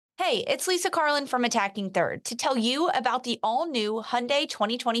Hey, it's Lisa Carlin from Attacking Third to tell you about the all-new Hyundai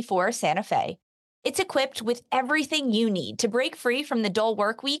 2024 Santa Fe. It's equipped with everything you need to break free from the dull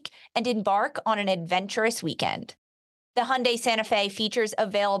work week and embark on an adventurous weekend. The Hyundai Santa Fe features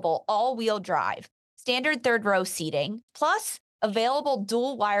available all-wheel drive, standard third-row seating, plus available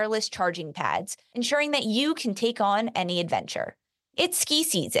dual wireless charging pads, ensuring that you can take on any adventure. It's ski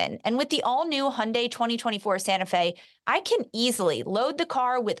season, and with the all-new Hyundai 2024 Santa Fe, I can easily load the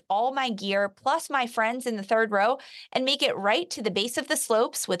car with all my gear plus my friends in the third row and make it right to the base of the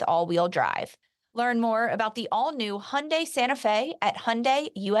slopes with all-wheel drive. Learn more about the all-new Hyundai Santa Fe at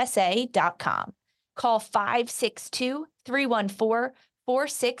HyundaiUSA.com. Call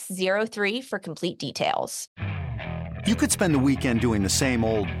 562-314-4603 for complete details. You could spend the weekend doing the same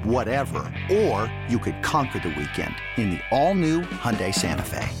old whatever, or you could conquer the weekend in the all-new Hyundai Santa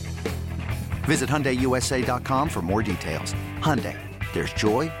Fe. Visit HyundaiUSA.com for more details. Hyundai, there's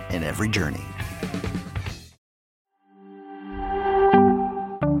joy in every journey.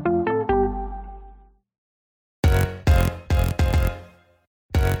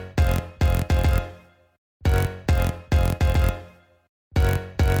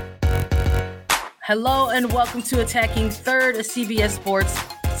 Hello and welcome to Attacking Third, a CBS Sports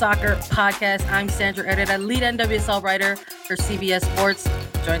soccer podcast. I'm Sandra Herrera, lead NWSL writer for CBS Sports.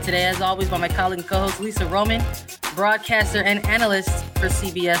 Joined today, as always, by my colleague and co-host Lisa Roman, broadcaster and analyst for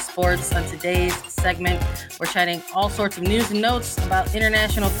CBS Sports. On today's segment, we're chatting all sorts of news and notes about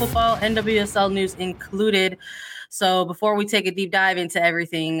international football, NWSL news included. So before we take a deep dive into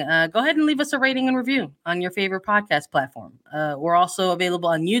everything, go ahead and leave us a rating and review on your favorite podcast platform. We're also available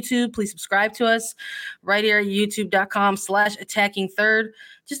on YouTube. Please subscribe to us right here at youtube.com/attackingthird,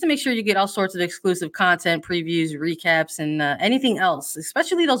 just to make sure you get all sorts of exclusive content, previews, recaps, and anything else,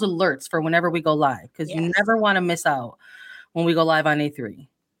 especially those alerts for whenever we go live, because you never want to miss out when we go live on A3.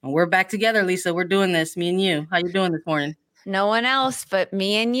 And we're back together, Lisa. We're doing this, me and you. How you doing this morning? No one else but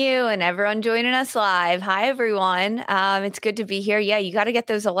me and you and everyone joining us live. Hi, everyone. It's good to be here. Yeah, you got to get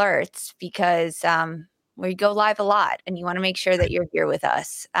those alerts because we go live a lot and you want to make sure that you're here with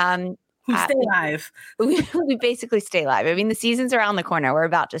us. We stay live. We basically stay live. I mean, the season's around the corner. We're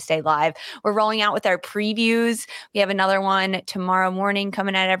about to stay live. We're rolling out with our previews. We have another one tomorrow morning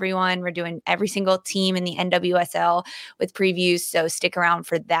coming at everyone. We're doing every single team in the NWSL with previews. So stick around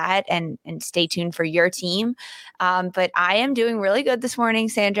for that and stay tuned for your team. But I am doing really good this morning,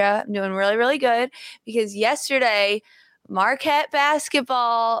 Sandra. I'm doing really, really good because yesterday, Marquette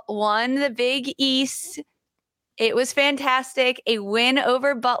basketball won the Big East. It was fantastic. A win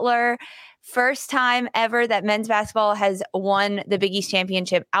over Butler. First time ever that men's basketball has won the Big East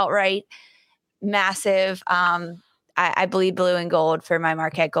championship outright. Massive. I bleed blue and gold for my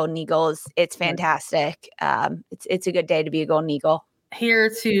Marquette Golden Eagles. It's fantastic. It's a good day to be a Golden Eagle.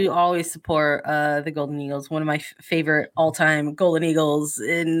 Here to always support the Golden Eagles. One of my favorite all-time Golden Eagles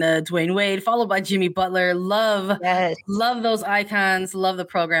in Dwayne Wade, followed by Jimmy Butler. Love those icons. Love the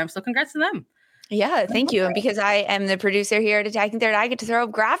program. So congrats to them. Yeah, thank you. And because I am the producer here at Attacking Third, I get to throw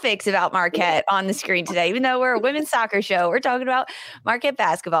up graphics about Marquette on the screen today. Even though we're a women's soccer show, we're talking about Marquette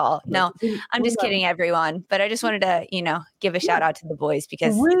basketball. No, I'm just kidding, everyone. But I just wanted to, give a shout out to the boys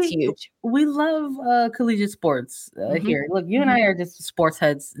because it's huge. We love collegiate sports here. Look, you and I are just sports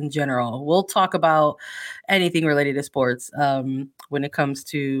heads in general. We'll talk about anything related to sports when it comes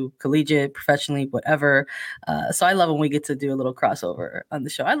to collegiate, professionally, whatever. So I love when we get to do a little crossover on the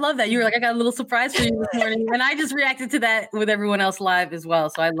show. I love that. You were like, I got a little surprise for you this morning. And I just reacted to that with everyone else live as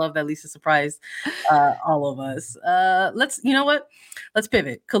well. So I love that Lisa surprised all of us. You know what? Let's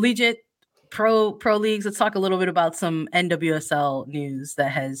pivot. Collegiate, pro leagues. Let's talk a little bit about some NWSL news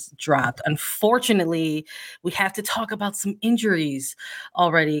that has dropped. Unfortunately, we have to talk about some injuries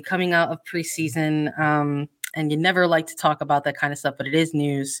already coming out of preseason. And you never like to talk about that kind of stuff, but it is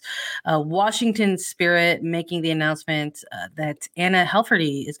news. Washington Spirit making the announcement that Anna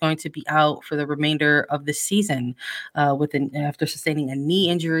Helferty is going to be out for the remainder of the season after sustaining a knee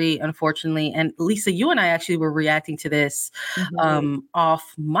injury, unfortunately. And Lisa, you and I actually were reacting to this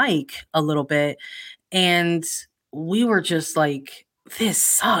off mic a little bit, and we were just like, this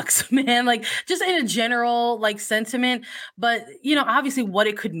sucks, man. Like just in a general sentiment, but obviously what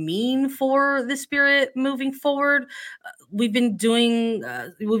it could mean for the Spirit moving forward. We've been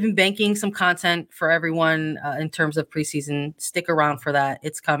banking some content for everyone in terms of preseason. Stick around for that.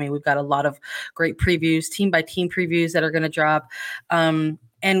 It's coming. We've got a lot of great previews, team by team previews that are going to drop. And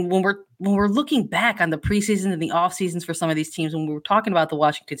when we're looking back on the preseason and the off seasons for some of these teams, when we were talking about the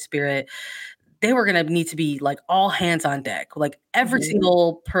Washington Spirit, they were going to need to be like all hands on deck. Like every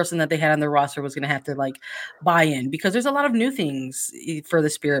single person that they had on their roster was going to have to like buy in, because there's a lot of new things for the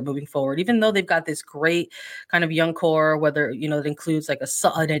Spirit moving forward, even though they've got this great kind of young core, whether, it includes like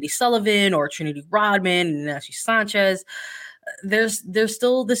an Eddie Sullivan or Trinity Rodman and Nancy Sanchez. There's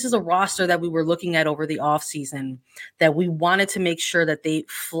still, this is a roster that we were looking at over the offseason that we wanted to make sure that they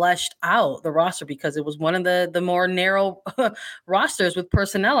fleshed out the roster, because it was one of the more narrow rosters with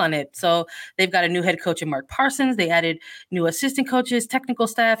personnel on it. So they've got a new head coach in Mark Parsons. They added new assistant coaches, technical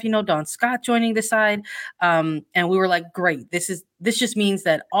staff, Don Scott joining the side. And we were like, great, this just means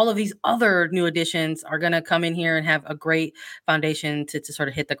that all of these other new additions are going to come in here and have a great foundation to sort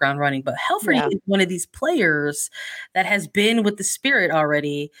of hit the ground running. But Helfrey is one of these players that has been with the Spirit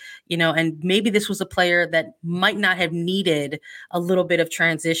already, and maybe this was a player that might not have needed a little bit of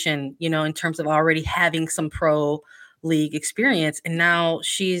transition, in terms of already having some pro league experience, and now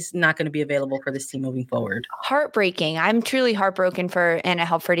she's not going to be available for this team moving forward. Heartbreaking. I'm truly heartbroken for Anna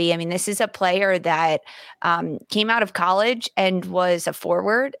Helferty. I mean, this is a player that came out of college and was a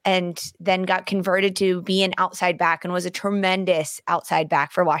forward, and then got converted to be an outside back, and was a tremendous outside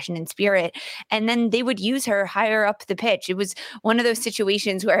back for Washington Spirit. And then they would use her higher up the pitch. It was one of those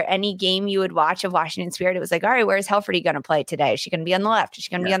situations where any game you would watch of Washington Spirit, it was like, all right, where's Helferty going to play today? Is she going to be on the left? Is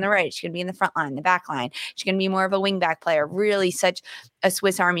she going to be on the right? Is she going to be in the front line, the back line? Is she going to be more of a wing back player? Really such a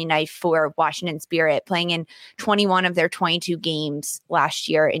Swiss Army knife for Washington Spirit, playing in 21 of their 22 games last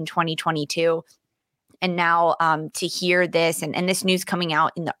year in 2022. And now to hear this and this news coming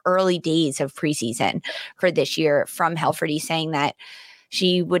out in the early days of preseason for this year from Helferty, saying that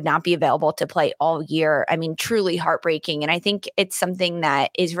she would not be available to play all year. I mean, truly heartbreaking. And I think it's something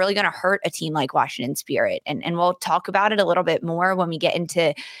that is really going to hurt a team like Washington Spirit. And we'll talk about it a little bit more when we get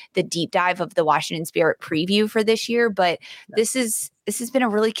into the deep dive of the Washington Spirit preview for this year. But this has been a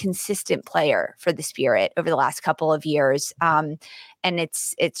really consistent player for the Spirit over the last couple of years. And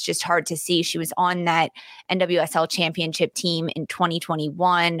it's just hard to see. She was on that NWSL championship team in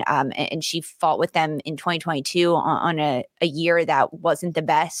 2021, and she fought with them in 2022 on a year that wasn't the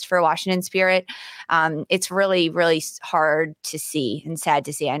best for Washington Spirit. It's really, really hard to see and sad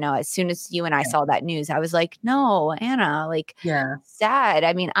to see. I know as soon as you and I saw that news, I was like, no, Anna, sad.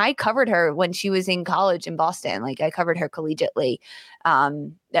 I mean, I covered her when she was in college in Boston. Like, I covered her collegiately.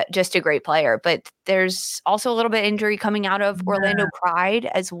 Just a great player, but there's also a little bit of injury coming out of Orlando Pride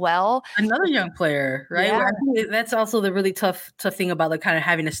as well. Another young player, right? Yeah. I think that's also the really tough thing about like kind of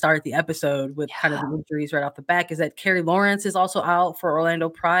having to start the episode with kind of the injuries right off the back, is that Carrie Lawrence is also out for Orlando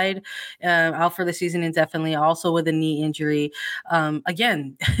Pride, out for the season indefinitely, also with a knee injury.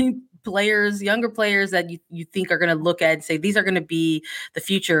 Again, younger players that you think are going to look at and say these are going to be the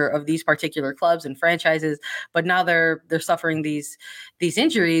future of these particular clubs and franchises, but now they're suffering these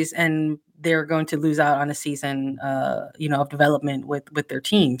injuries, and they're going to lose out on a season of development with their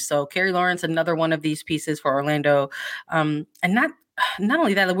team. So Carrie Lawrence, another one of these pieces for Orlando, and not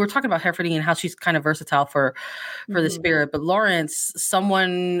only that, we're talking about Hefferty and how she's kind of versatile for the Spirit, but Lawrence,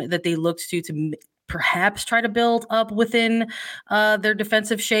 someone that they looked to perhaps try to build up within their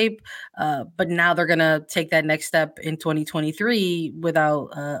defensive shape. But now they're going to take that next step in 2023 without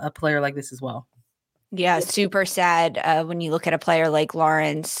a player like this as well. Yeah, super sad when you look at a player like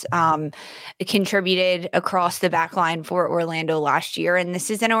Lawrence. Contributed across the back line for Orlando last year. And this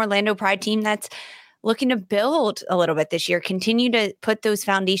is an Orlando Pride team that's looking to build a little bit this year, continue to put those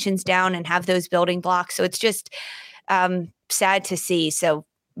foundations down and have those building blocks. So it's just sad to see. So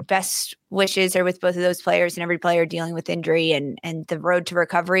best wishes are with both of those players and every player dealing with injury, and the road to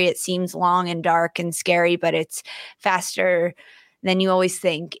recovery. It seems long and dark and scary, but it's faster than you always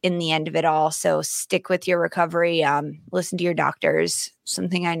think in the end of it all. So stick with your recovery. Listen to your doctors,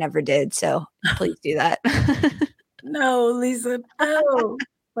 something I never did. So please do that. No, Lisa, no.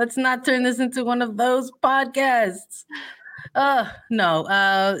 Let's not turn this into one of those podcasts.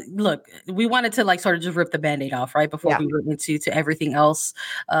 No. Look, we wanted to like sort of just rip the Band-Aid off, right? Before we went into everything else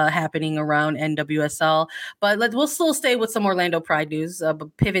happening around NWSL. But we'll still stay with some Orlando Pride news,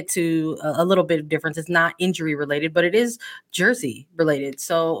 but pivot to a little bit of difference. It's not injury related, but it is jersey related.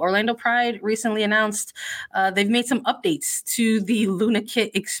 So Orlando Pride recently announced they've made some updates to the Luna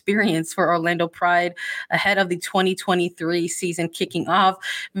Kit experience for Orlando Pride ahead of the 2023 season kicking off.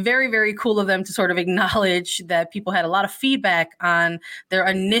 Very, very cool of them to sort of acknowledge that people had a lot of feedback on their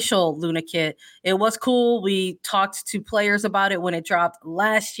initial Luna Kit. It was cool. We talked to players about it when it dropped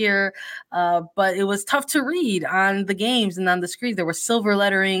last year, but it was tough to read on the games and on the screen. There was silver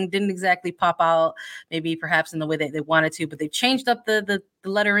lettering, didn't exactly pop out, maybe perhaps in the way that they wanted to, but they changed up the the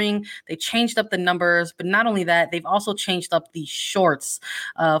lettering, they changed up the numbers, but not only that, they've also changed up the shorts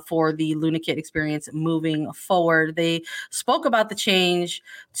for the Lunakit experience moving forward. They spoke about the change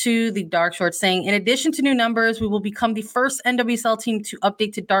to the dark shorts, saying, in addition to new numbers, we will become the first NWSL team to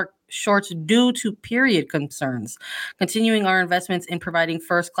update to dark shorts due to period concerns, continuing our investments in providing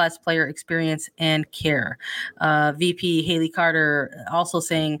first-class player experience and care. VP Haley Carter also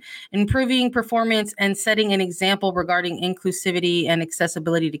saying, improving performance and setting an example regarding inclusivity and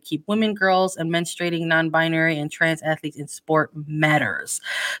accessibility to keep women, girls, and menstruating, non-binary, and trans athletes in sport matters.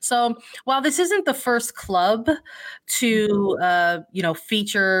 So while this isn't the first club to,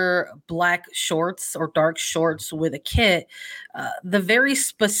 feature black shorts or dark shorts with a kit, the very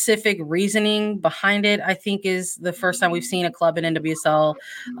specific reasoning behind it, I think, is the first time we've seen a club in NWSL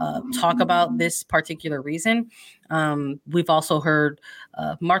talk about this particular reason. We've also heard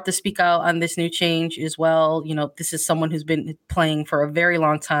Martha speak out on this new change as well. This is someone who's been playing for a very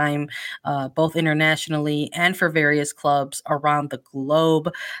long time, both internationally and for various clubs around the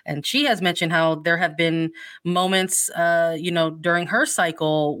globe. And she has mentioned how there have been moments, during her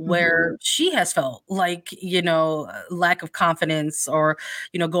cycle where she has felt like, lack of confidence or,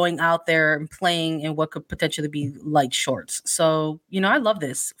 going out there and playing in what could potentially be light shorts. So, I love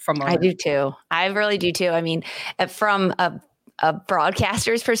this from I do too. I really do too. I mean, from a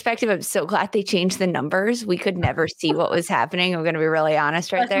broadcaster's perspective, I'm so glad they changed the numbers. We could never see what was happening. I'm going to be really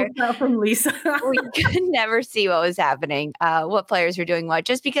honest right there. From Lisa. We could never see what was happening, what players were doing what,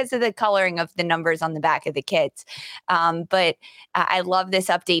 just because of the coloring of the numbers on the back of the kits. But I love this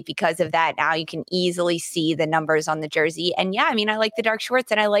update because of that. Now you can easily see the numbers on the jersey. And yeah, I mean, I like the dark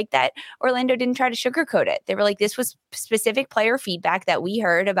shorts, and I like that Orlando didn't try to sugarcoat it. They were like, this was specific player feedback that we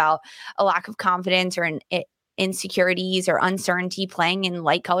heard about a lack of confidence or insecurities or uncertainty playing in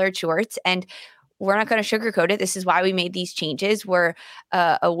light colored shorts. And we're not going to sugarcoat it. This is why we made these changes. We're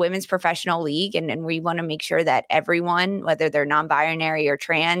a women's professional league, and we want to make sure that everyone, whether they're non-binary or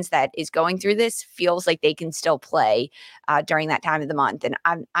trans, that is going through this feels like they can still play during that time of the month. And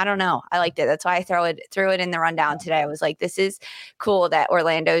I don't know. I liked it. That's why I threw it in the rundown today. I was like, this is cool that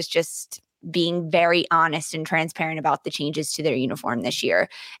Orlando's just being very honest and transparent about the changes to their uniform this year.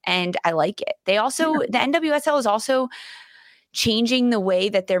 And I like it. The NWSL is also changing the way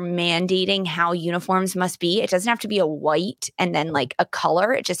that they're mandating how uniforms must be. It doesn't have to be a white and then like a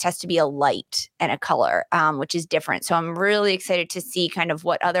color. It just has to be a light and a color, which is different. So I'm really excited to see kind of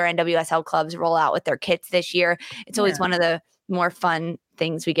what other NWSL clubs roll out with their kits this year. It's always one of the more fun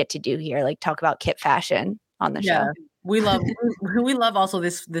things we get to do here, like talk about kit fashion on the show. We love also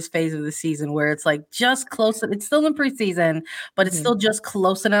this phase of the season where it's like just close. It's still in preseason, but it's still just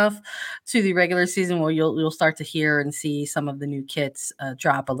close enough to the regular season where you'll start to hear and see some of the new kits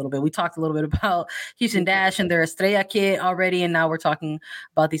drop a little bit. We talked a little bit about Houston Dash and their Estrella kit already, and now we're talking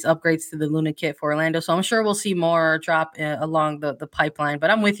about these upgrades to the Luna kit for Orlando. So I'm sure we'll see more drop along the pipeline. But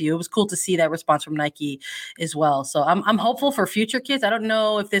I'm with you. It was cool to see that response from Nike as well. So I'm hopeful for future kits. I don't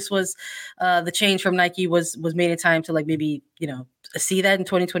know if this was the change from Nike was made in time to like maybe see that in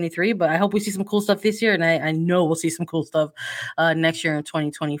 2023, but I hope we see some cool stuff this year, and I know we'll see some cool stuff next year in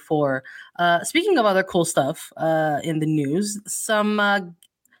 2024. Speaking of other cool stuff in the news, some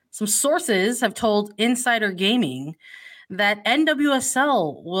sources have told Insider Gaming that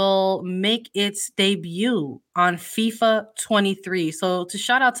NWSL will make its debut on FIFA 23. So to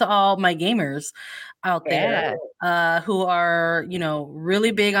shout out to all my gamers out there who are,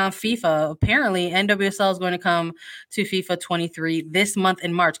 really big on FIFA. Apparently, NWSL is going to come to FIFA 23 this month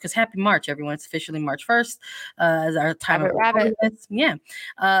in March, because happy March, everyone. It's officially March 1st as our time of Rabbit. Yeah.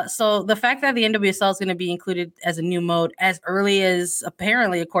 So the fact that the NWSL is going to be included as a new mode as early as,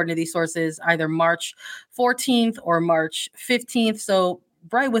 apparently, according to these sources, either March 14th or March 15th. So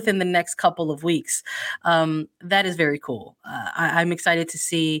right within the next couple of weeks. That is very cool. I'm excited to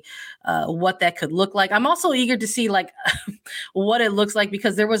see what that could look like. I'm also eager to see like what it looks like,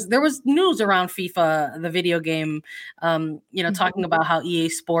 because there was news around FIFA, the video game, talking about how EA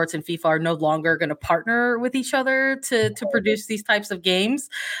Sports and FIFA are no longer going to partner with each other to produce these types of games.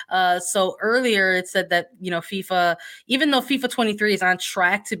 So earlier it said that, FIFA, even though FIFA 23 is on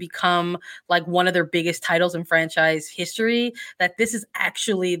track to become like one of their biggest titles in franchise history, that this is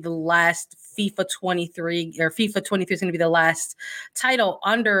actually the last FIFA 23, or FIFA 23 is going to be the last title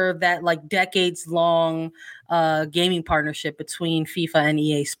under that like decades long gaming partnership between FIFA and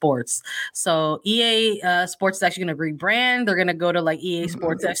EA Sports. So EA Sports is actually going to rebrand. They're going to go to like EA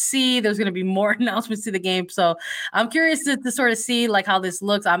Sports FC. There's going to be more announcements to the game. So I'm curious to sort of see like how this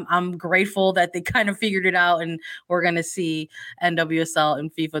looks. I'm grateful that they kind of figured it out, and we're going to see NWSL in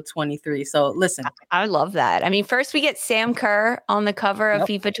FIFA 23. So listen, I love that. I mean, first we get Sam Kerr on the cover of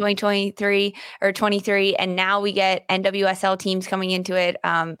FIFA 2023 or 23, and now we get NWSL teams coming into it.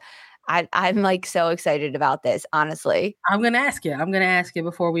 I'm like so excited about this, honestly. I'm gonna ask you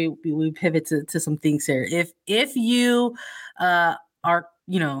before we pivot to some things here. If you are,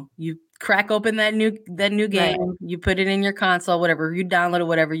 you crack open that new game, right, you put it in your console, whatever, you download it,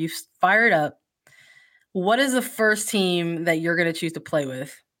 whatever, you fire it up. What is the first team that you're gonna choose to play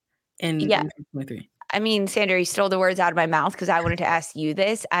with in 2023? I mean, Sandra, you stole the words out of my mouth because I wanted to ask you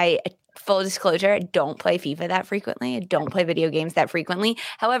this. Full disclosure, I don't play FIFA that frequently. I don't play video games that frequently.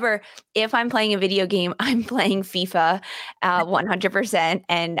 However, if I'm playing a video game, I'm playing FIFA 100%.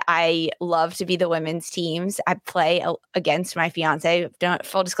 And I love to be the women's teams. I play against my fiance.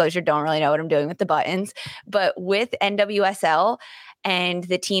 Full disclosure, don't really know what I'm doing with the buttons. But with NWSL and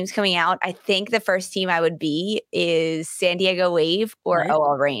the teams coming out, I think the first team I would be is San Diego Wave or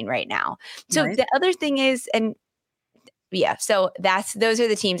OL Reign right now. So the other thing is, so those are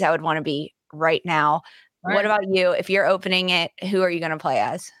the teams I would want to be right now. Right. What about you? If you're opening it, who are you going to play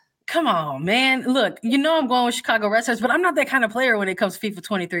as? Come on, man. Look, I'm going with Chicago Red Stars, but I'm not that kind of player when it comes to FIFA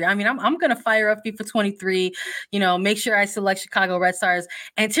 23. I mean, I'm going to fire up FIFA 23, make sure I select Chicago Red Stars.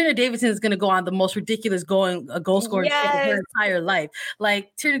 And Tierna Davidson is going to go on the most ridiculous goal scoring of her entire life.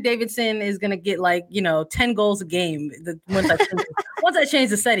 Like, Tierna Davidson is going to get 10 goals a game once I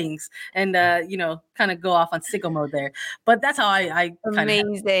change the settings and, kind of go off on sicko mode there. But that's how I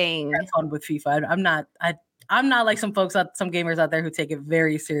amazing have fun with FIFA. I'm not like some gamers out there who take it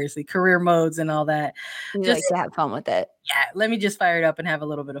very seriously, career modes and all that. You just like to have fun with it. Yeah, let me just fire it up and have a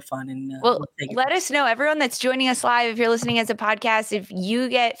little bit of fun. And let us know, everyone that's joining us live, if you're listening as a podcast, if you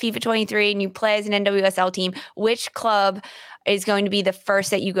get FIFA 23 and you play as an NWSL team, which club is going to be the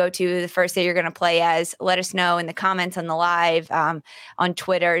first that you go to, the first that you're going to play as? Let us know in the comments on the live, on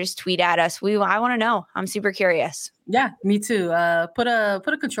Twitter. Just tweet at us. I want to know. I'm super curious. Yeah, me too. Put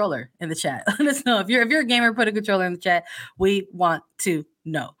a controller in the chat. Let us know if you're a gamer. Put a controller in the chat. We want to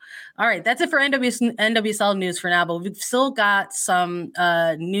know. All right, that's it for NWSL news for now. But we've still got some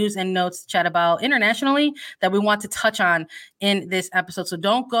news and notes to chat about internationally that we want to touch on in this episode. So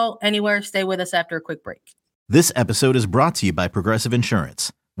don't go anywhere. Stay with us after a quick break. This episode is brought to you by Progressive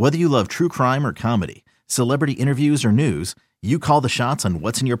Insurance. Whether you love true crime or comedy, celebrity interviews or news, you call the shots on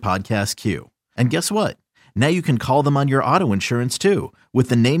what's in your podcast queue. And guess what? Now you can call them on your auto insurance too with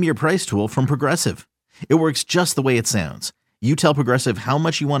the Name Your Price tool from Progressive. It works just the way it sounds. You tell Progressive how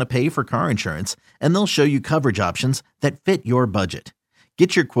much you want to pay for car insurance, and they'll show you coverage options that fit your budget.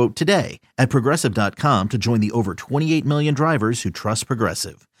 Get your quote today at Progressive.com to join the over 28 million drivers who trust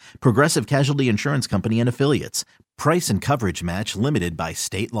Progressive. Progressive Casualty Insurance Company and Affiliates. Price and coverage match limited by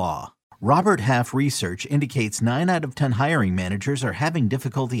state law. Robert Half research indicates 9 out of 10 hiring managers are having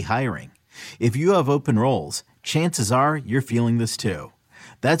difficulty hiring. If you have open roles, chances are you're feeling this too.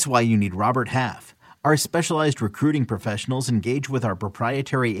 That's why you need Robert Half. Our specialized recruiting professionals engage with our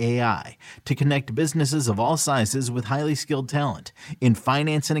proprietary AI to connect businesses of all sizes with highly skilled talent in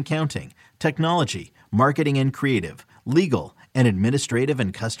finance and accounting, technology, marketing and creative, legal, and administrative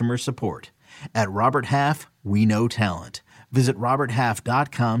and customer support. At Robert Half, we know talent. Visit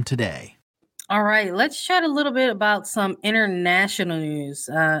roberthalf.com today. All right, let's chat a little bit about some international news,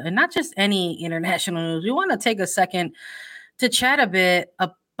 and not just any international news. We want to take a second to chat a bit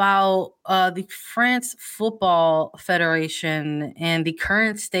about the France Football Federation and the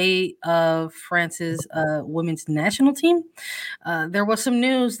current state of France's women's national team. There was some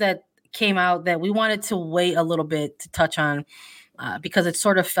news that came out that we wanted to wait a little bit to touch on because it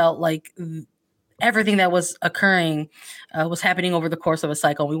sort of felt like everything that was occurring was happening over the course of a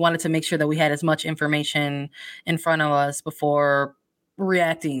cycle. We wanted to make sure that we had as much information in front of us before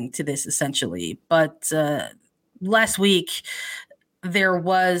reacting to this, essentially. But last week, there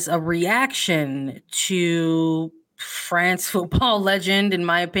was a reaction to France football legend, in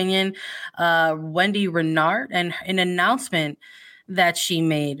my opinion, Wendy Renard, and an announcement that she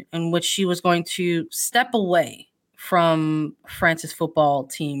made in which she was going to step away from France's football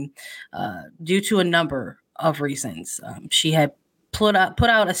team due to a number of reasons. She had put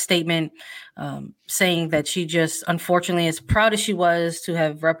out a statement saying that she just, unfortunately, as proud as she was to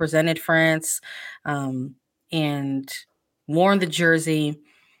have represented France and worn the jersey,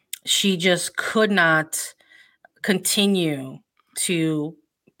 she just could not continue to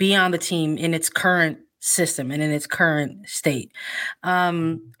be on the team in its current system and in its current state.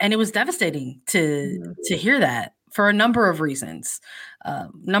 And it was devastating to hear that for a number of reasons.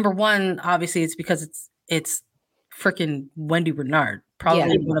 Number one, obviously, it's because it's freaking Wendy Renard,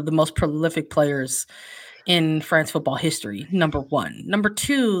 probably one of the most prolific players in France football history. Number one. Number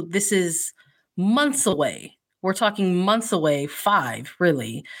two, this is months away. We're talking months away, 5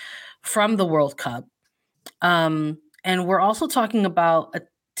 really, from the World Cup. And we're also talking about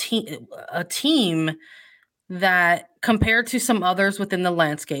a team that, compared to some others within the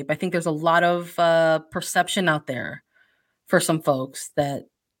landscape, I think there's a lot of perception out there for some folks that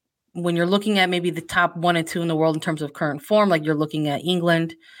when you're looking at maybe the top 1 and 2 in the world in terms of current form, like you're looking at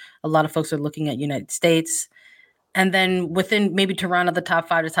England, a lot of folks are looking at United States. And then within maybe to round out the top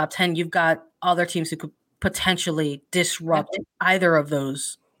 5 to top 10, you've got other teams who could potentially disrupt either of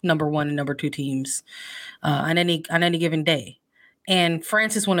those number 1 and number 2 teams on any given day. And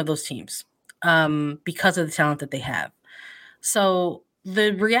France is one of those teams because of the talent that they have. So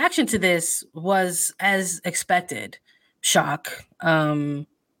the reaction to this was as expected, shock,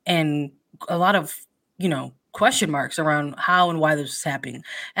 and a lot of, question marks around how and why this was happening.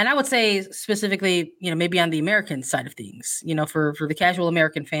 And I would say specifically, maybe on the American side of things, for the casual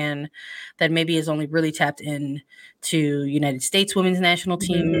American fan that maybe is only really tapped in to United States women's national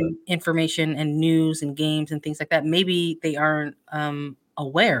team information and news and games and things like that. Maybe they aren't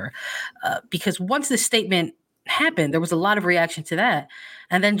aware because once this statement happened, there was a lot of reaction to that.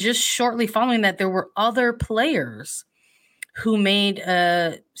 And then just shortly following that, there were other players who made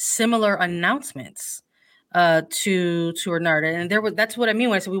similar announcements to Renard. And that's what I mean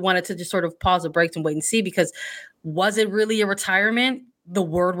when I said we wanted to just sort of pause the brakes and wait and see, because was it really a retirement? The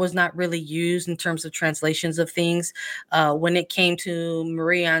word was not really used in terms of translations of things. When it came to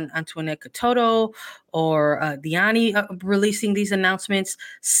Marie Antoinette Katoto or Diani releasing these announcements,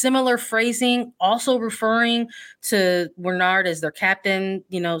 similar phrasing, also referring to Renard as their captain,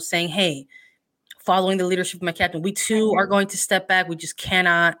 saying, hey, following the leadership of my captain, we too are going to step back. We just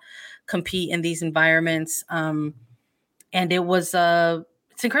cannot compete in these environments. And it was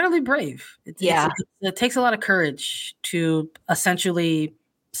it's incredibly brave. It takes a lot of courage to essentially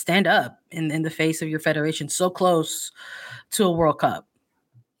stand up in the face of your federation so close to a World Cup.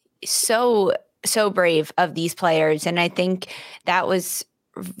 So brave of these players. And I think that was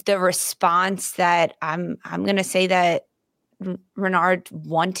the response that I'm going to say that Renard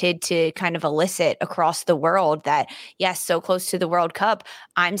wanted to kind of elicit across the world, that yes, so close to the World Cup,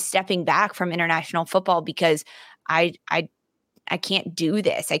 I'm stepping back from international football because I can't do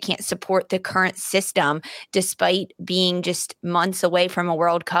this. I can't support the current system, despite being just months away from a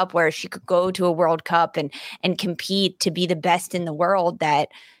World Cup where she could go to a World Cup and compete to be the best in the world, that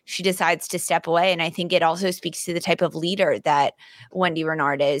she decides to step away. And I think it also speaks to the type of leader that Wendy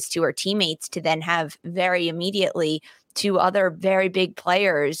Renard is to her teammates, to then have very immediately 2 other very big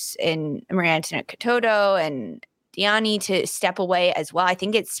players in Marie Antoinette Katoto and Diani to step away as well. I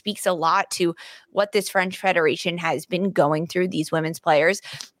think it speaks a lot to what this French Federation has been going through, these women's players,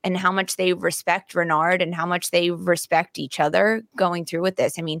 and how much they respect Renard and how much they respect each other going through with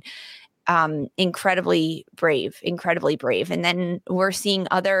this. I mean, incredibly brave. And then we're seeing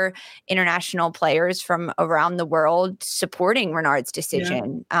other international players from around the world supporting Renard's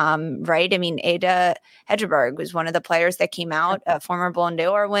decision, right? I mean, Ada Hegerberg was one of the players that came out, a former Ballon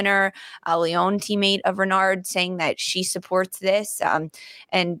d'Or winner, a Lyon teammate of Renard, saying that she supports this.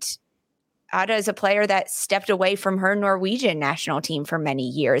 And Ada is a player that stepped away from her Norwegian national team for many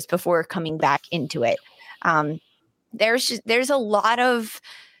years before coming back into it. There's a lot of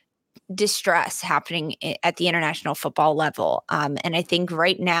distress happening at the international football level. And I think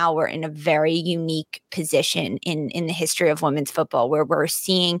right now we're in a very unique position in the history of women's football, where we're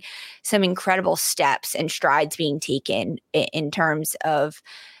seeing some incredible steps and strides being taken in terms of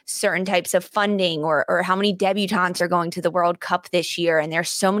certain types of funding or how many debutantes are going to the World Cup this year. And there's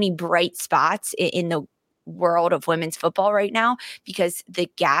so many bright spots in the world of women's football right now, because the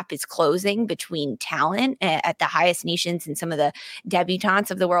gap is closing between talent at the highest nations and some of the debutantes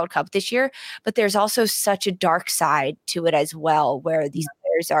of the World Cup this year. But there's also such a dark side to it as well, where these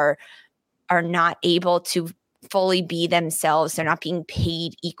players are not able to fully be themselves. They're not being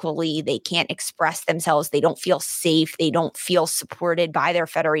paid equally. They can't express themselves. They don't feel safe. They don't feel supported by their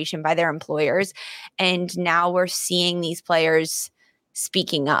federation, by their employers. And now we're seeing these players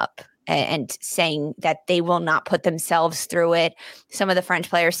speaking up and saying that they will not put themselves through it. Some of the French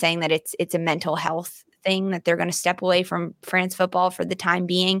players saying that it's a mental health thing, that they're going to step away from France football for the time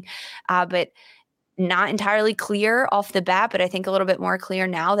being. But not entirely clear off the bat, but I think a little bit more clear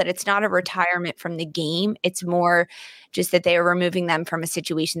now that it's not a retirement from the game. It's more just that they are removing them from a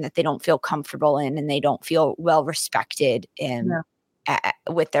situation that they don't feel comfortable in and they don't feel well respected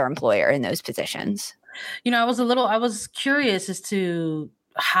with their employer in those positions. I was curious as to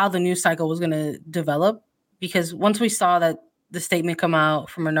how the news cycle was going to develop, because once we saw that the statement come out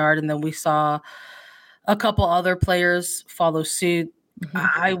from Renard and then we saw a couple other players follow suit,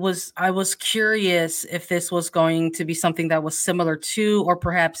 I was curious if this was going to be something that was similar to or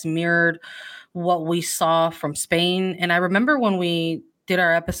perhaps mirrored what we saw from Spain. And I remember when we did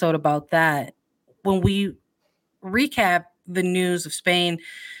our episode about that, when we recap the news of Spain,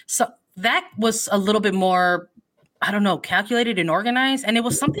 so that was a little bit more, I don't know, calculated and organized. And it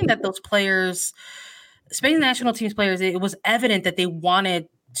was something that those players, Spain's national team's players, it was evident that they wanted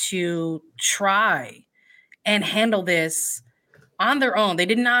to try and handle this on their own. They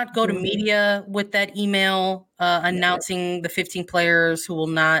did not go to media with that email announcing the 15 players who will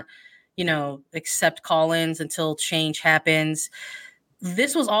not, accept call-ins until change happens.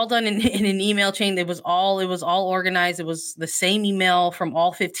 This was all done in an email chain. It was all organized. It was the same email from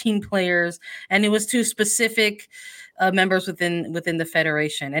all 15 players, and it was to specific members within the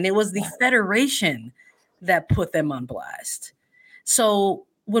federation. And it was the federation that put them on blast. So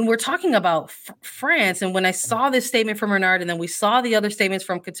when we're talking about France, and when I saw this statement from Renard, and then we saw the other statements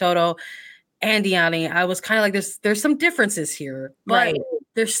from Katoto and Diani, I was kind of like, there's some differences here, but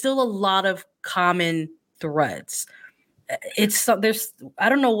there's still a lot of common threads. I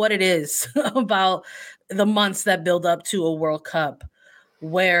don't know what it is about the months that build up to a World Cup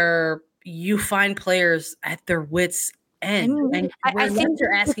where you find players at their wits' end. And I think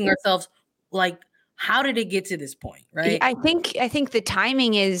we're asking ourselves, like, how did it get to this point, right? I think the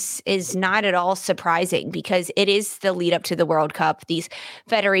timing is not at all surprising, because it is the lead up to the World Cup. These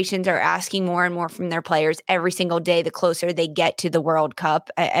federations are asking more and more from their players every single day the closer they get to the World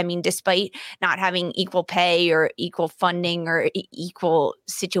Cup. I mean, despite not having equal pay or equal funding or equal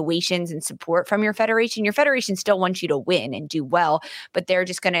situations and support from your federation still wants you to win and do well, but they're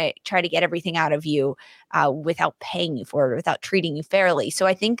just going to try to get everything out of you without paying you for it, without treating you fairly. So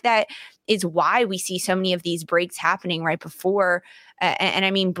I think that is why we see so many of these breaks happening right before, and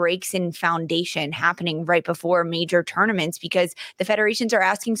I mean breaks in foundation happening right before major tournaments, because the federations are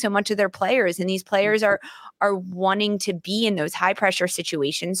asking so much of their players, and these players are wanting to be in those high pressure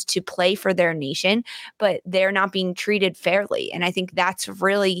situations to play for their nation, but they're not being treated fairly. And I think that's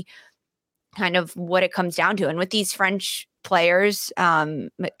really kind of what it comes down to. And with these French players,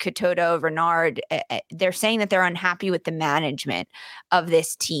 Katoto, Renard, they're saying that they're unhappy with the management of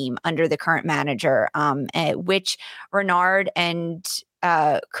this team under the current manager, which Renard and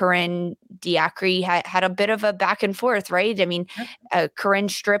Corinne Diacre had a bit of a back and forth, right? I mean, Corinne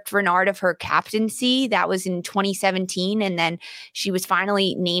stripped Renard of her captaincy. That was in 2017. And then she was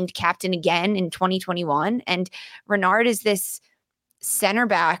finally named captain again in 2021. And Renard is this center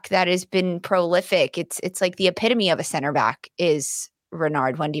back that has been prolific. It's like the epitome of a center back is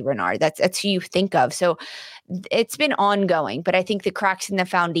Renard, Wendy Renard. That's who you think of. So it's been ongoing, but I think the cracks in the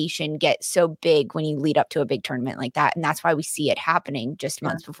foundation get so big when you lead up to a big tournament like that. And that's why we see it happening just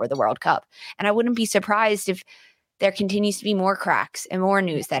months before the World Cup. And I wouldn't be surprised if there continues to be more cracks and more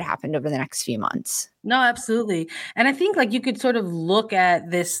news that happened over the next few months. No, absolutely. And I think like you could sort of look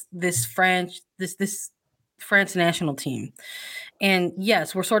at this France national team. And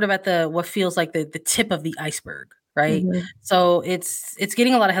yes, we're sort of at what feels like the tip of the iceberg, right? Mm-hmm. So it's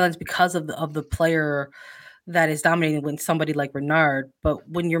getting a lot of headlines because of the player that is dominating when somebody like Renard. But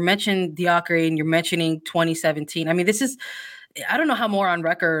when you're mentioning Diacre and you're mentioning 2017, I mean, I don't know how more on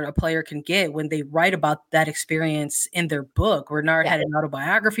record a player can get when they write about that experience in their book. Renard had an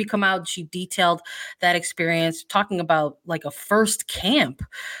autobiography come out. She detailed that experience, talking about like a first camp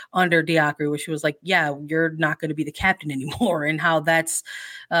under Diacre, where she was like, yeah, you're not going to be the captain anymore, and how that's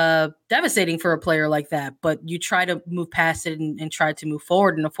devastating for a player like that. But you try to move past it and try to move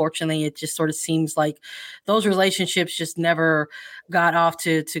forward. And unfortunately, it just sort of seems like those relationships just never got off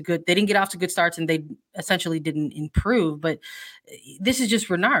to good. They didn't get off to good starts, and they essentially didn't improve. But this is just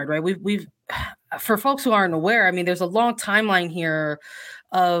Renard, right? We've for folks who aren't aware, I mean, there's a long timeline here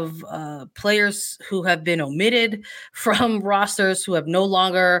of players who have been omitted from rosters, who have no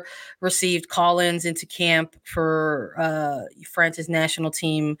longer received call-ins into camp for France's national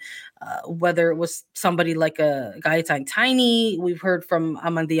team, whether it was somebody like Gaëtan Tiny, we've heard from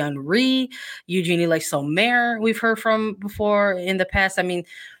Amandie Henry, Eugénie Le Sommer, we've heard from before in the past. I mean,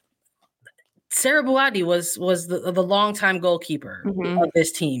 Sarah Bouhaddi was the longtime goalkeeper of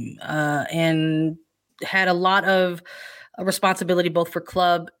this team, and had a lot of a responsibility both for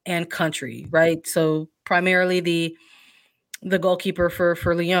club and country, right? So primarily the goalkeeper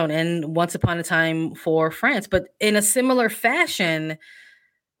for Lyon, and once upon a time for France. But in a similar fashion,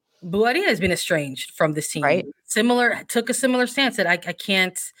 Bouadia has been estranged from this team. Right. Took a similar stance that I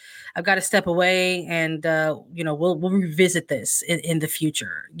can't, I've got to step away, and we'll revisit this in the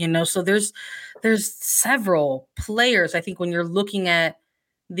future. So there's several players. I think when you're looking at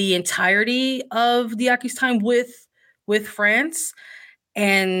the entirety of Diakry's time with France,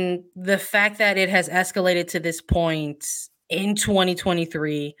 and the fact that it has escalated to this point in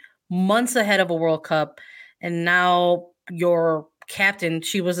 2023, months ahead of a World Cup, and now your captain,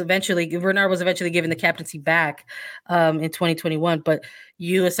 Renard was eventually given the captaincy back in 2021, but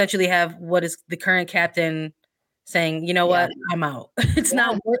you essentially have what is the current captain saying, what, I'm out. It's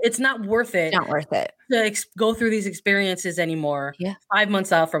not worth it. It's not worth it to go through these experiences anymore. 5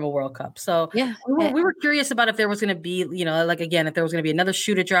 months out from a World Cup. So we were curious about if there was going to be, if there was going to be another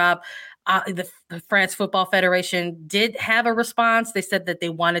shoe to drop. The France Football Federation did have a response. They said that they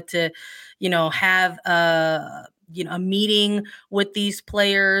wanted to, have a meeting with these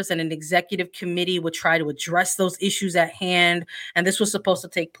players, and an executive committee would try to address those issues at hand. And this was supposed to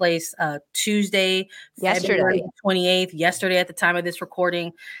take place yesterday, February 28th, yesterday at the time of this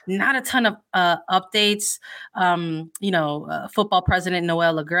recording. Not a ton of updates. Football president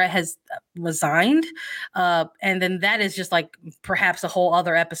Noël Le Graët has resigned. And then that is just like perhaps a whole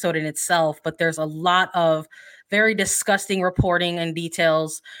other episode in itself. But there's a lot of very disgusting reporting and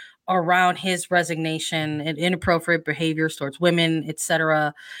details around his resignation and inappropriate behaviors towards women,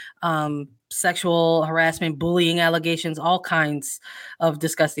 etc., sexual harassment, bullying allegations, all kinds of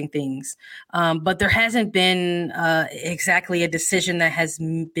disgusting things. But there hasn't been exactly a decision that has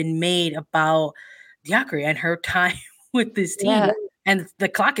been made about Diakry and her time with this team. Yeah. And the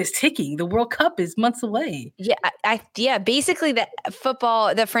clock is ticking. The World Cup is months away. Basically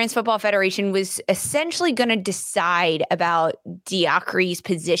the France Football Federation was essentially going to decide about Diakry's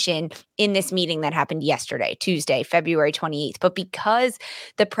position in this meeting that happened yesterday, Tuesday, February 28th. But because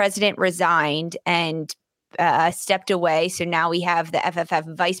the president resigned and stepped away, so now we have the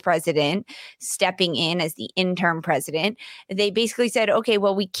FFF vice president stepping in as the interim president, they basically said, okay,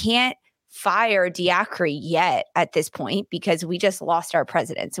 well, we can't fire Diakry yet at this point because we just lost our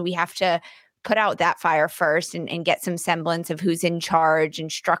president. So we have to put out that fire first and get some semblance of who's in charge and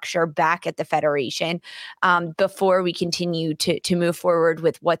structure back at the federation before we continue to move forward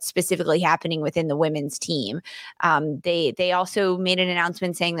with what's specifically happening within the women's team. They also made an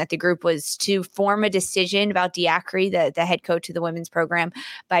announcement saying that the group was to form a decision about Diakry, the head coach of the women's program,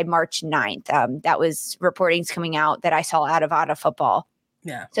 by March 9th. That was reportings coming out that I saw out of Football.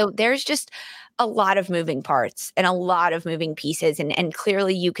 Yeah. So there's just a lot of moving parts and a lot of moving pieces. And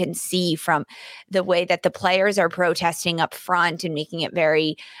clearly you can see from the way that the players are protesting up front and making it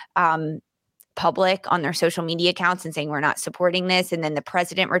very public on their social media accounts and saying we're not supporting this. And then the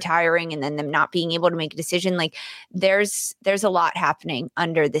president retiring and then them not being able to make a decision. Like there's a lot happening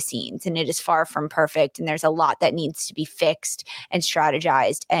under the scenes, and it is far from perfect. And there's a lot that needs to be fixed and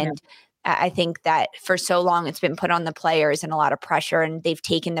strategized. And I think that for so long it's been put on the players and a lot of pressure, and they've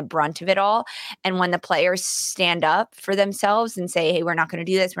taken the brunt of it all. And when the players stand up for themselves and say, hey, we're not going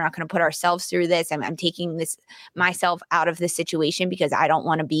to do this, we're not going to put ourselves through this, I'm taking this myself out of this situation because I don't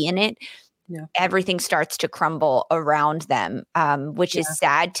want to be in it. Everything starts to crumble around them, which is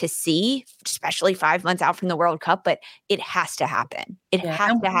sad to see, especially 5 months out from the World Cup, but it has to happen. It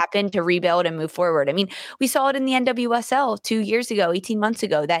has to happen to rebuild and move forward. I mean, we saw it in the NWSL 2 years ago, 18 months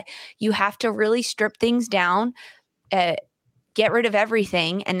ago, that you have to really strip things down, get rid of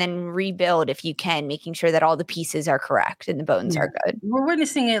everything, and then rebuild if you can, making sure that all the pieces are correct and the bones are good. We're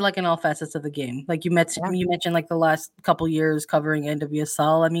witnessing it like in all facets of the game. Like you mentioned like the last couple years covering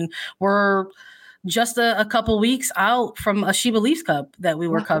NWSL. I mean, we're just a couple weeks out from a She Believes Cup that we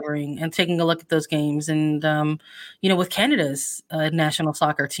were covering and taking a look at those games. And, with Canada's national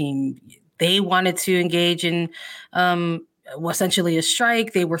soccer team, they wanted to engage in essentially a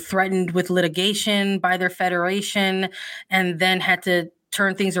strike. They were threatened with litigation by their federation and then had to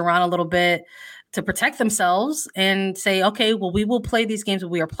turn things around a little bit to protect themselves and say, okay, well, we will play these games, but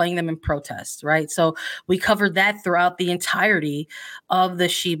we are playing them in protest, right? So we covered that throughout the entirety of the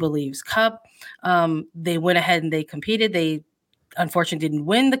She Believes Cup. They went ahead and they competed. They unfortunately didn't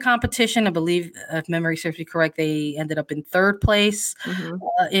win the competition. I believe, if memory serves me correct, they ended up in third place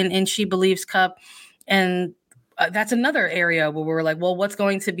in She Believes Cup. And that's another area where we're like, well, what's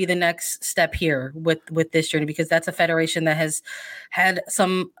going to be the next step here with this journey? Because that's a federation that has had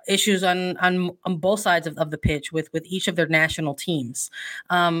some issues on both sides of the pitch with each of their national teams.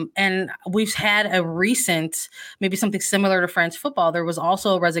 And we've had a recent, maybe something similar to France football. There was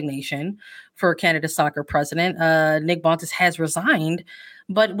also a resignation for Canada Soccer president. Nick Bontis has resigned,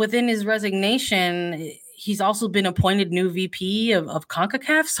 but within his resignation, he's also been appointed new VP of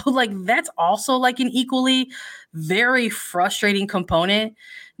CONCACAF. So like, that's also like an equally very frustrating component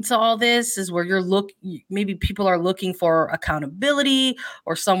to all this, is where maybe people are looking for accountability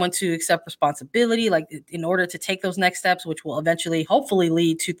or someone to accept responsibility, like in order to take those next steps, which will eventually hopefully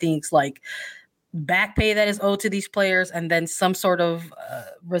lead to things like back pay that is owed to these players, and then some sort of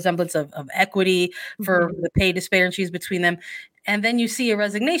resemblance of equity for the pay disparities between them. And then you see a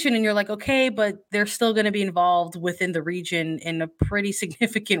resignation and you're like, okay, but they're still going to be involved within the region in a pretty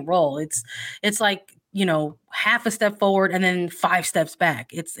significant role. It's like, half a step forward and then 5 steps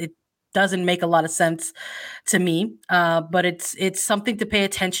back. It doesn't make a lot of sense to me, but it's something to pay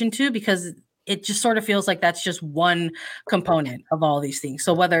attention to, because it just sort of feels like that's just one component of all these things.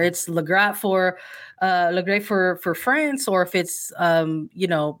 So whether it's Le Gret for France, or if it's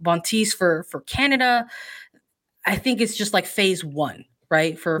Bontis for Canada, I think it's just like phase 1,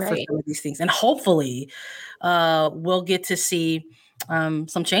 right? For some of these things. And hopefully we'll get to see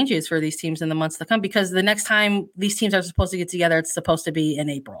some changes for these teams in the months to come, because the next time these teams are supposed to get together, it's supposed to be in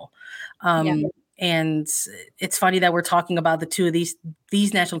April. And it's funny that we're talking about the two of these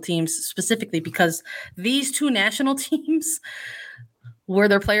national teams specifically, because these two national teams, where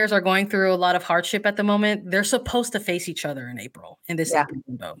their players are going through a lot of hardship at the moment, they're supposed to face each other in April, in this April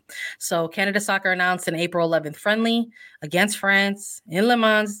window. So Canada Soccer announced an April 11th friendly against France in Le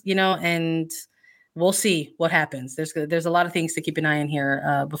Mans, and we'll see what happens. There's a lot of things to keep an eye on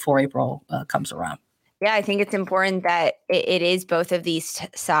here before April comes around. Yeah, I think it's important that it is both of these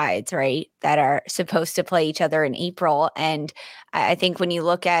sides, right, that are supposed to play each other in April. And I think when you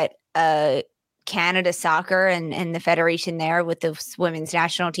look at Canada Soccer and the federation there with the women's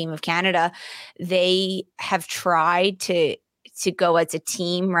national team of Canada, they have tried to go as a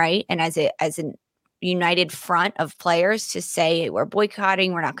team, right, and as an united front of players to say, we're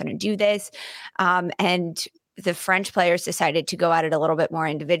boycotting, we're not going to do this. And the French players decided to go at it a little bit more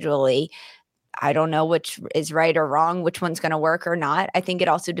individually. I don't know which is right or wrong, which one's going to work or not. I think it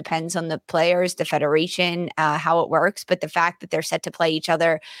also depends on the players, the federation, how it works. But the fact that they're set to play each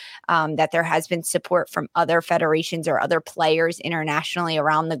other, that there has been support from other federations or other players internationally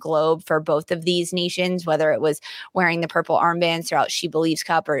around the globe for both of these nations, whether it was wearing the purple armbands throughout She Believes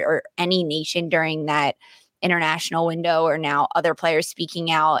Cup or any nation during that international window, or now other players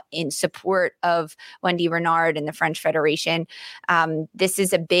speaking out in support of Wendy Renard and the French Federation. This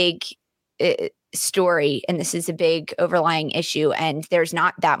is a big story, and this is a big overlying issue, and there's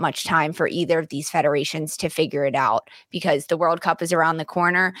not that much time for either of these federations to figure it out, because the World Cup is around the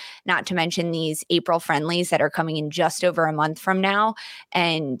corner, not to mention these April friendlies that are coming in just over a month from now.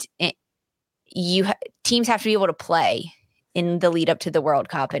 And teams have to be able to play in the lead up to the World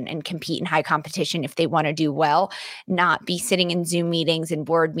Cup and compete in high competition if they want to do well, not be sitting in Zoom meetings and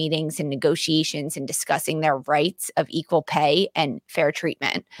board meetings and negotiations and discussing their rights of equal pay and fair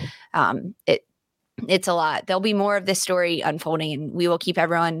treatment. It's a lot. There'll be more of this story unfolding, and we will keep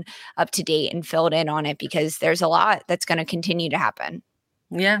everyone up to date and filled in on it, because there's a lot that's going to continue to happen.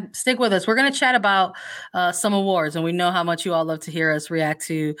 Yeah, stick with us. We're going to chat about some awards, and we know how much you all love to hear us react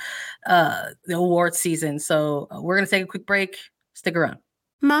to the award season. So we're going to take a quick break. Stick around.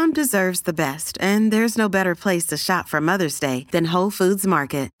 Mom deserves the best, and there's no better place to shop for Mother's Day than Whole Foods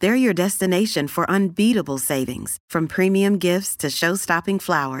Market. They're your destination for unbeatable savings, from premium gifts to show-stopping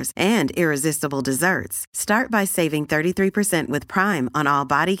flowers and irresistible desserts. Start by saving 33% with Prime on all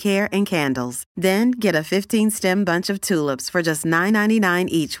body care and candles. Then get a 15-stem bunch of tulips for just $9.99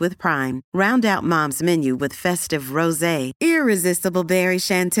 each with Prime. Round out Mom's menu with festive rosé, irresistible berry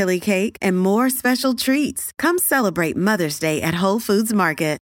chantilly cake, and more special treats. Come celebrate Mother's Day at Whole Foods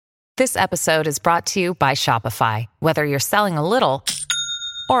Market. This episode is brought to you by Shopify. Whether you're selling a little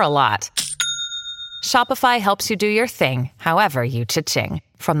or a lot, Shopify helps you do your thing, however you cha-ching.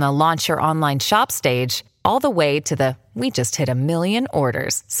 From the launch your online shop stage, all the way to the we just hit 1 million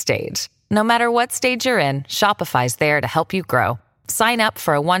orders stage. No matter what stage you're in, Shopify's there to help you grow. Sign up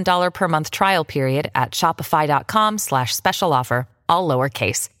for a $1 per month trial period at shopify.com/special offer, all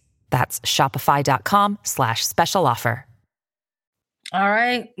lowercase. That's shopify.com/special offer. All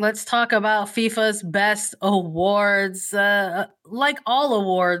right, let's talk about FIFA's best awards. Like all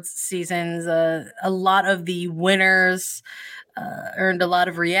awards seasons, a lot of the winners earned a lot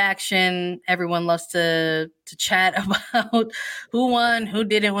of reaction. Everyone loves to chat about who won, who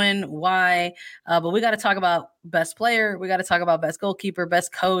didn't win, why. But we got to talk about best player. We got to talk about best goalkeeper,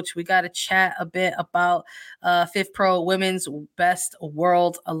 best coach. We got to chat a bit about FIFPro Women's Best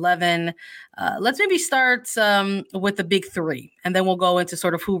World 11. Let's maybe start with the big three, and then we'll go into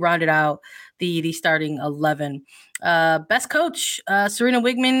sort of who rounded out the starting 11. Best coach, Sarina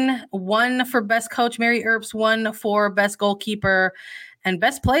Wiegman won for best coach. Mary Earps won for best goalkeeper, and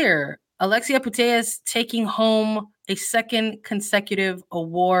best player, Alexia Putellas taking home a second consecutive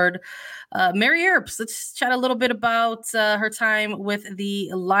award. Mary Earps, let's chat a little bit about her time with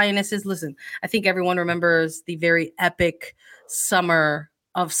the Lionesses. Listen, I think everyone remembers the very epic summer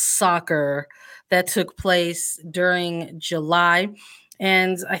of soccer that took place during July.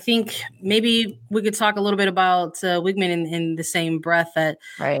 And I think maybe we could talk a little bit about Wiegman in the same breath that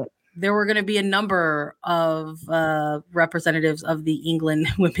there were going to be a number of representatives of the England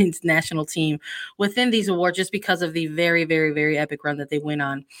women's national team within these awards just because of the very, very, very epic run that they went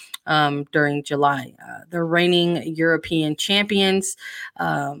on during July. They're reigning European champions.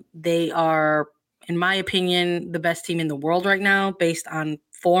 They are, in my opinion, the best team in the world right now based on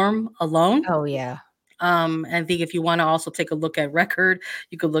form alone. Oh, yeah. I think if you want to also take a look at record,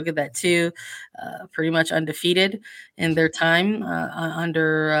 you could look at that too. Pretty much undefeated in their time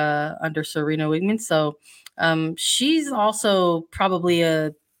under Sarina Wiegman. So she's also probably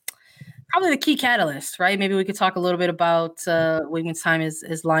the key catalyst, right? Maybe we could talk a little bit about Wiegman's time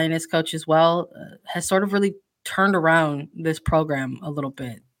as Lioness coach as well. Has sort of really turned around this program a little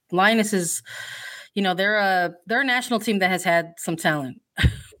bit. Lioness is, they're a national team that has had some talent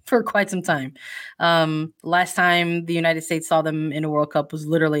for quite some time. Last time the United States saw them in a World Cup was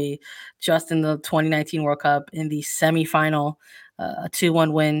literally just in the 2019 World Cup in the semifinal, a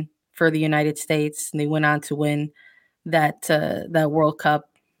 2-1 win for the United States. And they went on to win that World Cup.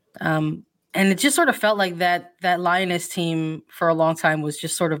 And it just sort of felt like that Lioness team for a long time was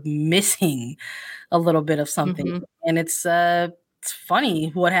just sort of missing a little bit of something. Mm-hmm. And it's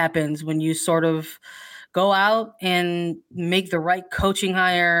funny what happens when you sort of go out and make the right coaching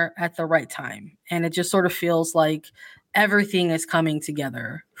hire at the right time. And it just sort of feels like everything is coming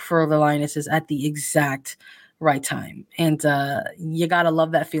together for the Lionesses at the exact right time. And you got to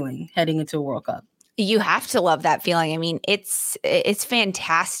love that feeling heading into a World Cup. You have to love that feeling. I mean, it's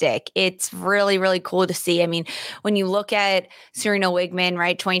fantastic. It's really, really cool to see. I mean, when you look at Sarina Wiegman,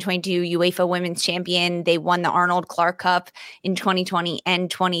 right, 2022 UEFA Women's Champion, they won the Arnold Clark Cup in 2020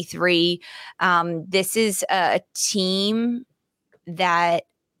 and 23. This is a team that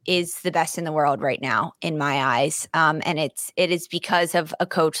is the best in the world right now, in my eyes. And it is because of a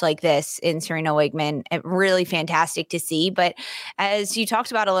coach like this in Sarina Wiegman. Really fantastic to see. But as you talked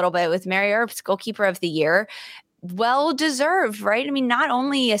about a little bit with Mary Earps, goalkeeper of the year, well deserved, right? I mean, not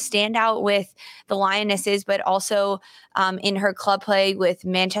only a standout with the Lionesses, but also in her club play with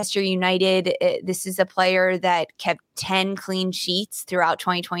Manchester United. This is a player that kept 10 clean sheets throughout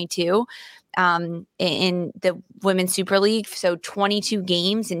 2022. In the Women's Super League. So 22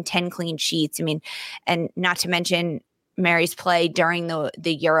 games and 10 clean sheets. I mean, and not to mention Mary's play during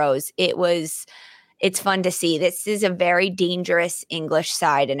the Euros. It's fun to see. This is a very dangerous English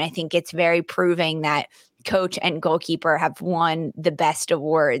side. And I think it's very proving that coach and goalkeeper have won the best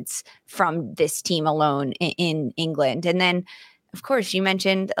awards from this team alone in England. And then, of course, you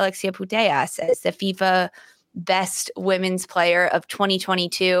mentioned Alexia Putellas as the FIFA Best Women's Player of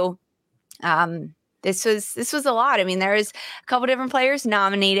 2022. This was a lot. I mean, there's a couple different players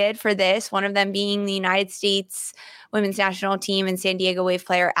nominated for this, one of them being the United States women's national team and San Diego Wave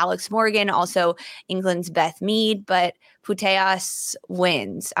player Alex Morgan, also England's Beth Mead, but Putellas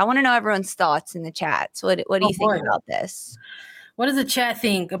wins. I want to know everyone's thoughts in the chat. So what do you think about this? What does the chat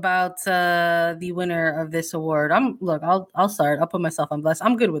think about the winner of this award? I'll start. I'll put myself on blast.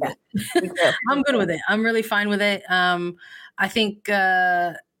 I'm good with it. I'm good with it. I'm really fine with it. I think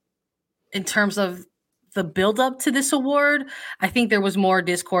in terms of the build-up to this award, I think there was more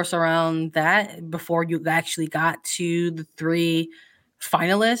discourse around that before you actually got to the three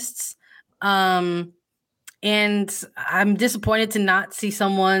finalists. And I'm disappointed to not see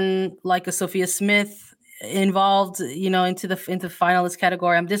someone like a Sophia Smith involved, into the finalist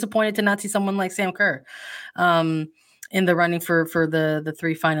category. I'm disappointed to not see someone like Sam Kerr in the running for the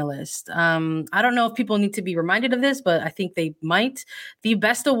three finalists. I don't know if people need to be reminded of this, but I think they might. The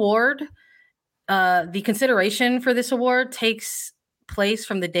best award, the consideration for this award takes place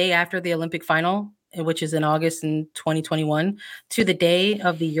from the day after the Olympic final, which is in August in 2021, to the day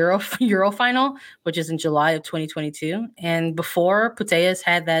of the Euro final, which is in July of 2022. And before, Putellas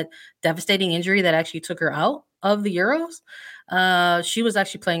had that devastating injury that actually took her out of the Euros, she was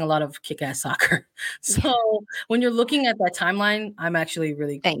actually playing a lot of kick-ass soccer. So when you're looking at that timeline, I'm actually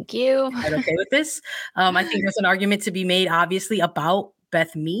really Thank you. quite okay with this. I think there's an argument to be made, obviously, about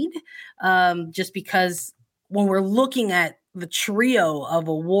Beth Mead, just because when we're looking at the trio of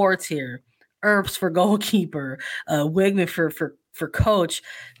awards here, Earps for goalkeeper, Wigman for coach,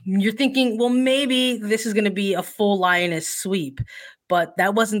 you're thinking, well, maybe this is going to be a full Lioness sweep, but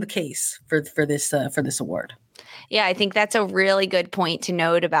that wasn't the case for this award. Yeah, I think that's a really good point to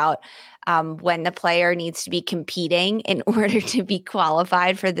note about when the player needs to be competing in order to be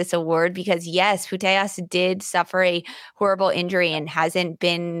qualified for this award. Because yes, Putellas did suffer a horrible injury and hasn't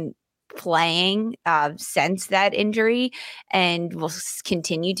been playing since that injury and will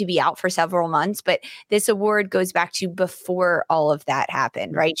continue to be out for several months. But this award goes back to before all of that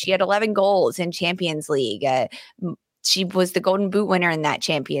happened, right? She had 11 goals in Champions League. She was the Golden Boot winner in that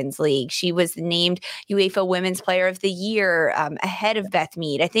Champions League. She was named UEFA Women's Player of the Year ahead of Beth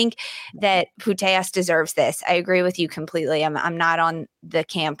Mead. I think that Putellas deserves this. I agree with you completely. I'm not on the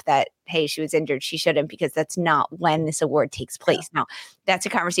camp that, hey, she was injured, she shouldn't, because that's not when this award takes place. Now, that's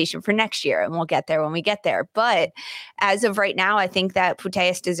a conversation for next year, and we'll get there when we get there. But as of right now, I think that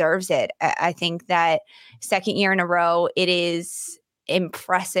Putellas deserves it. I think that second year in a row, it is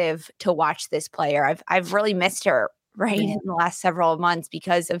impressive to watch this player. I've really missed her in the last several months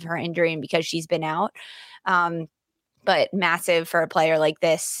because of her injury and because she's been out. But massive for a player like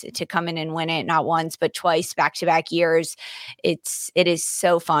this to come in and win it, not once, but twice, back-to-back years. It is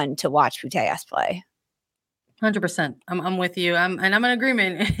so fun to watch Putellas play. 100%. I'm with you. I'm in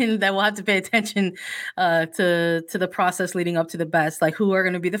agreement in that we'll have to pay attention to the process leading up to the best, like who are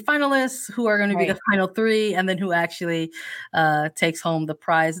going to be the finalists, who are going to be the final three, and then who actually takes home the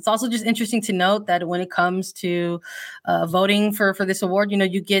prize. It's also just interesting to note that when it comes to voting for this award,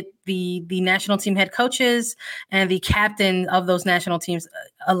 you get the national team head coaches and the captain of those national teams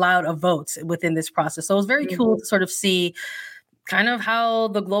allowed a vote within this process. So it was very cool to sort of see kind of how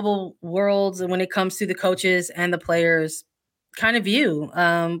the global world, when it comes to the coaches and the players, kind of view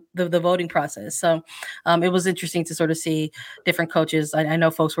the voting process. So it was interesting to sort of see different coaches. I know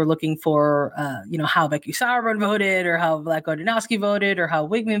folks were looking for, how Becky Sauerbrunn voted, or how Vlatko Donowski voted, or how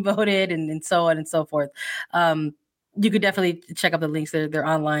Wigman voted, and so on and so forth. You could definitely check out the links. They're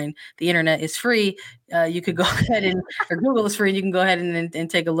online. The internet is free. You could go ahead or Google is free. And you can go ahead and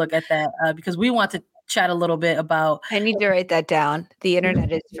take a look at that because we want to chat a little bit about. I need to write that down. The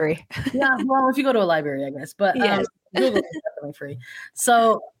internet is free. Yeah, well, if you go to a library, I guess, but yes. Google is definitely free.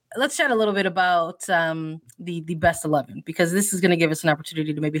 So let's chat a little bit about the best 11, because this is going to give us an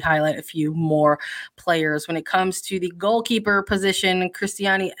opportunity to maybe highlight a few more players. When it comes to the goalkeeper position,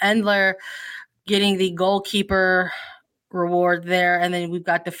 Christiane Endler getting the goalkeeper reward there. And then we've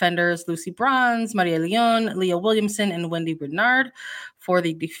got defenders Lucy Bronze, Maria Leon, Leah Williamson, and Wendy Bernard. For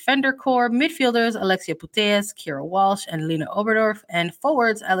the defender core, midfielders Alexia Putellas, Kira Walsh, and Lena Oberdorf, and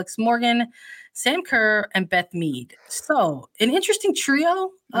forwards Alex Morgan, Sam Kerr, and Beth Mead. So an interesting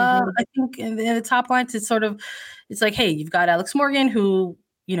trio, I think, in the top line to sort of, it's like, hey, you've got Alex Morgan, who,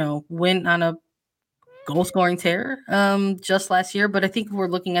 went on a goal-scoring tear just last year, but I think we're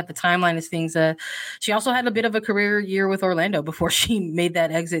looking at the timeline as things. She also had a bit of a career year with Orlando before she made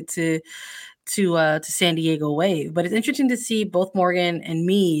that exit to San Diego Wave. But it's interesting to see both Morgan and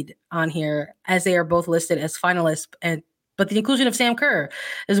Mead on here, as they are both listed as finalists, but the inclusion of Sam Kerr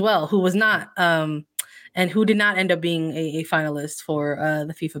as well, who was not and who did not end up being a finalist for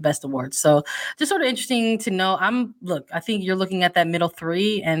the FIFA Best Awards. So just sort of interesting to know. I think you're looking at that middle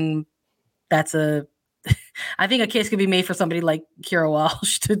three, and that's I think a case could be made for somebody like Kira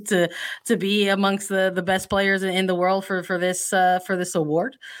Walsh to be amongst the best players in the world for this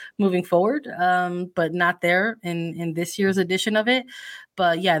award moving forward, but not there in this year's edition of it.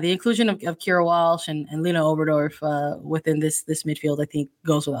 But yeah, the inclusion of Kira Walsh and Lena Oberdorf within this midfield, I think,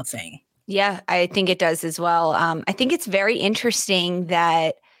 goes without saying. Yeah, I think it does as well. I think it's very interesting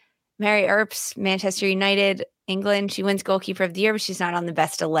that Mary Earps, Manchester United, England, she wins goalkeeper of the year, but she's not on the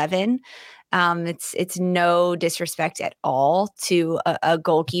best 11. It's no disrespect at all to a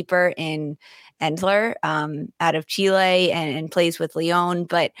goalkeeper in Endler out of Chile and plays with Lyon,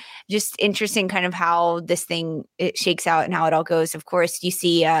 but just interesting kind of how this thing it shakes out and how it all goes. Of course, you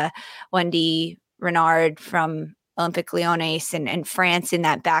see Wendy Renard from Olympique Lyonnais and France in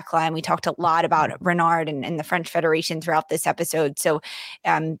that back line. We talked a lot about Renard and the French Federation throughout this episode. So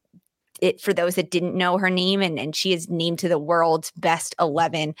for those that didn't know her name, and she is named to the world's best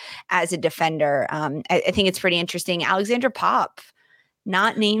 11 as a defender. I think it's pretty interesting. Alexandra Popp,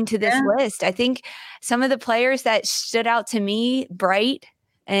 not named to this list. I think some of the players that stood out to me, Bright,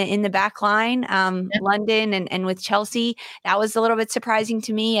 in the back line, London and with Chelsea. That was a little bit surprising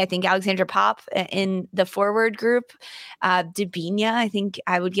to me. I think Alexandra Pop in the forward group, Debinha, I think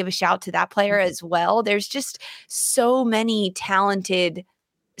I would give a shout to that player as well. There's just so many talented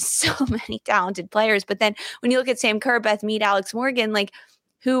players. But then when you look at Sam Kerr, Beth Mead, Alex Morgan, like,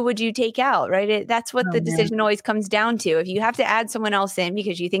 who would you take out, right? That's what the decision always comes down to. If you have to add someone else in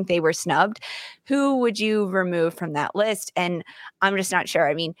because you think they were snubbed, who would you remove from that list? And I'm just not sure.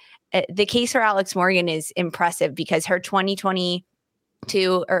 I mean, the case for Alex Morgan is impressive because her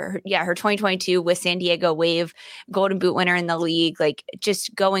 2022 with San Diego Wave Golden Boot winner in the league, like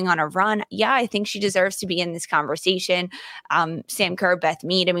just going on a run. Yeah, I think she deserves to be in this conversation. Sam Kerr, Beth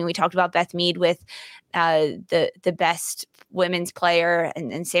Mead. I mean, we talked about Beth Mead with the best women's player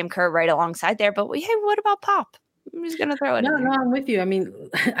and Sam Kerr right alongside there. But hey, what about Pop? I'm just gonna throw it. No, I'm with you. I mean,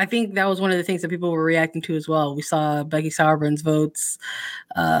 I think that was one of the things that people were reacting to as well. We saw Becky Sauerbrun's votes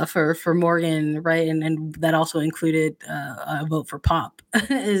for Morgan, right, and that also included a vote for Pop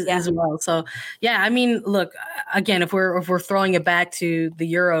as well. So yeah, I mean, look, again, if we're throwing it back to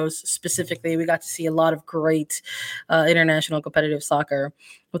the Euros specifically, we got to see a lot of great international competitive soccer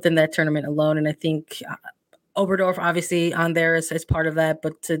within that tournament alone, and I think Oberdorf obviously on there as part of that,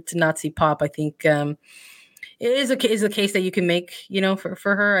 but to not see Pop, I think. It is a case that you can make,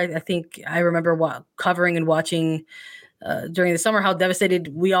 for her. I think I remember covering and watching during the summer how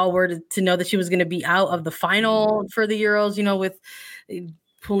devastated we all were to know that she was going to be out of the final for the Euros, with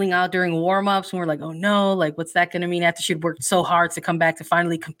pulling out during warm-ups. And we're like, oh no, like what's that going to mean after she'd worked so hard to come back to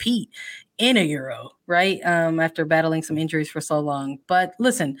finally compete in a Euro, right? After battling some injuries for so long. But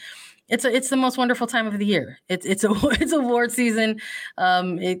listen, it's the most wonderful time of the year. It's award season.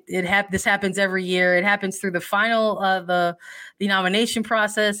 This happens every year. It happens through the final, the nomination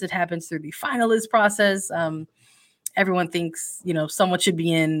process. It happens through the finalist process. Everyone thinks, someone should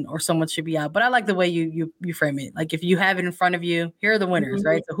be in or someone should be out. But I like the way you frame it. Like if you have it in front of you, here are the winners,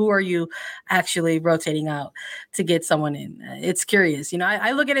 right? So who are you actually rotating out to get someone in? It's curious.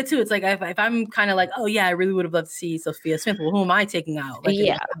 I look at it too. It's like if I'm kind of like, oh yeah, I really would have loved to see Sophia Smith. Well, who am I taking out? Like,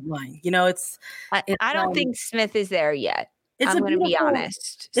 yeah. Line. I don't think Smith is there yet. I'm going to be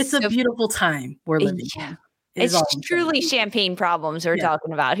honest. It's a beautiful time we're living in. It's truly champagne problems we're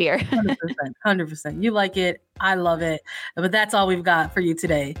talking about here. 100%. You like it. I love it. But that's all we've got for you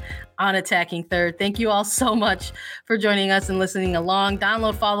today on Attacking Third. Thank you all so much for joining us and listening along.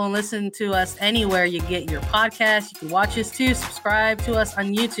 Download, follow, and listen to us anywhere you get your podcast. You can watch us too. Subscribe to us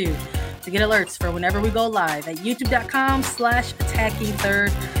on YouTube to get alerts for whenever we go live at youtube.com/Attacking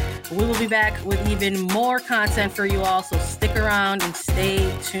Third. We will be back with even more content for you all, so stick around and stay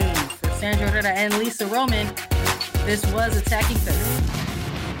tuned. For Sandra Herrera and Lisa Roman, this was Attacking Third.